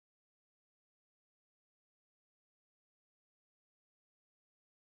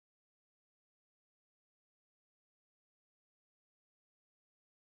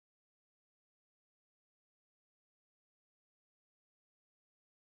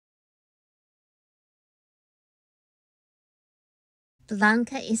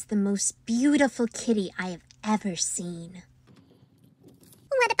Blanca is the most beautiful kitty I have ever seen.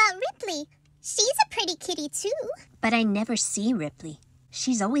 What about Ripley? She's a pretty kitty too. But I never see Ripley.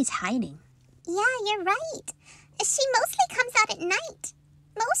 She's always hiding. Yeah, you're right. She mostly comes out at night.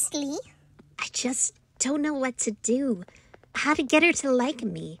 Mostly. I just don't know what to do. How to get her to like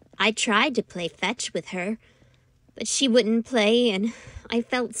me. I tried to play fetch with her, but she wouldn't play and I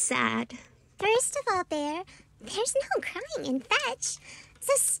felt sad. First of all, Bear, there's no crying in fetch.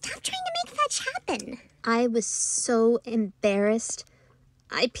 So stop trying to make fetch happen. I was so embarrassed.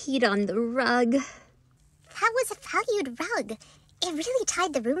 I peed on the rug. That was a valued rug. It really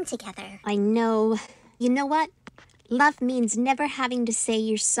tied the room together. I know. You know what? Love means never having to say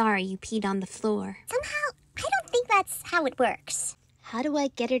you're sorry you peed on the floor. Somehow, I don't think that's how it works. How do I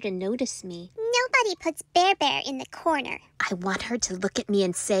get her to notice me? Nobody puts Bear in the corner. I want her to look at me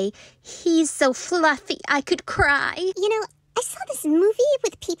and say, he's so fluffy, I could cry. You know, I saw this movie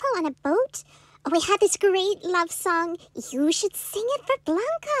with people on a boat. We had this great love song. You should sing it for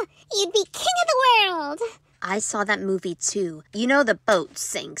Blanca. You'd be king of the world. I saw that movie too. You know the boat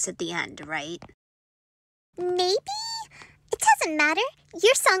sinks at the end, right? Maybe? It doesn't matter.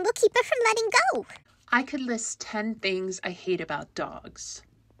 Your song will keep her from letting go. I could list 10 things I hate about dogs.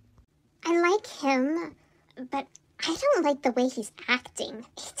 I like him, but I don't like the way he's acting.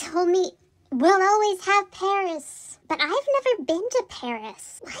 He told me, we'll always have Paris. But I've never been to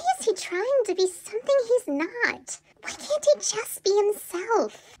Paris. Why is he trying to be something he's not? Why can't he just be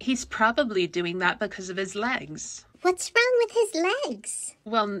himself? He's probably doing that because of his legs. What's wrong with his legs?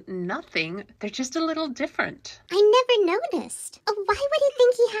 Well, nothing. They're just a little different. I never noticed. Why would he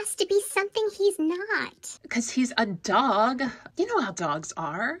think he has to be something he's not? Because he's a dog. You know how dogs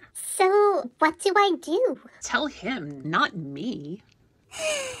are. So, what do I do? Tell him, not me.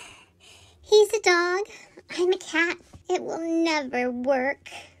 He's a dog. I'm a cat. It will never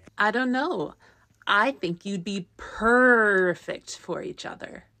work. I don't know. I think you'd be perfect for each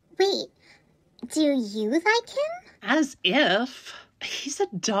other. Wait, do you like him? As if. He's a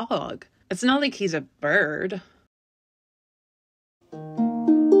dog. It's not like he's a bird.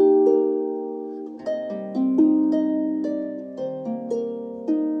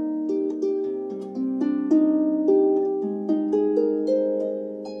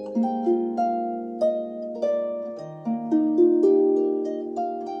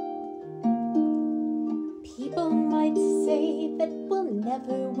 People might say that will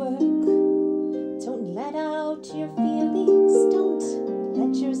never work. Don't let out your feelings, don't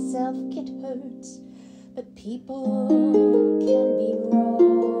let yourself get hurt. But people can be wrong.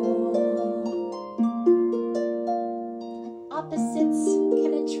 Opposites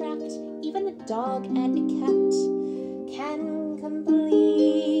can attract, even a dog and a cat can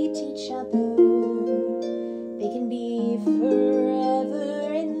complete each other. They can be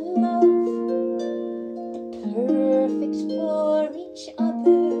forever in love, perfect for each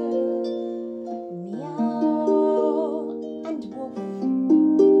other. Meow and woof.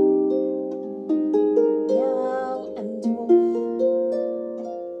 Meow and woof.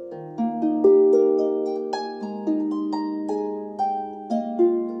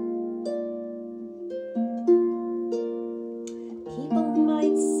 People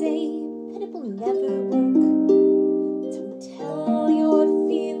might say that it will never work. Don't tell your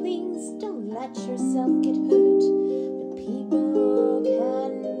feelings, don't let yourself get hurt. But people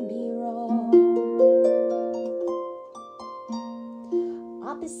can be wrong.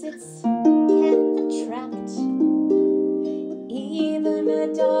 Opposites can attract. Even a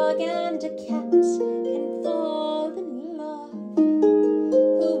dog and a cat can fall in love.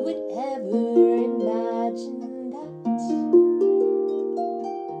 Who would ever imagine that?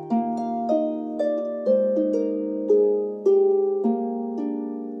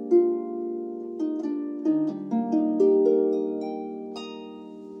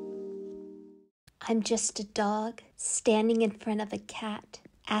 I'm just a dog standing in front of a cat,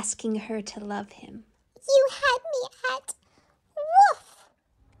 asking her to love him. You had me at woof.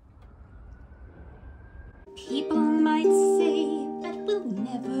 People might say that will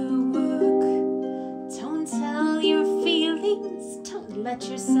never work. Don't tell your feelings, don't let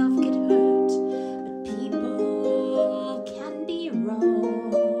yourself get hurt.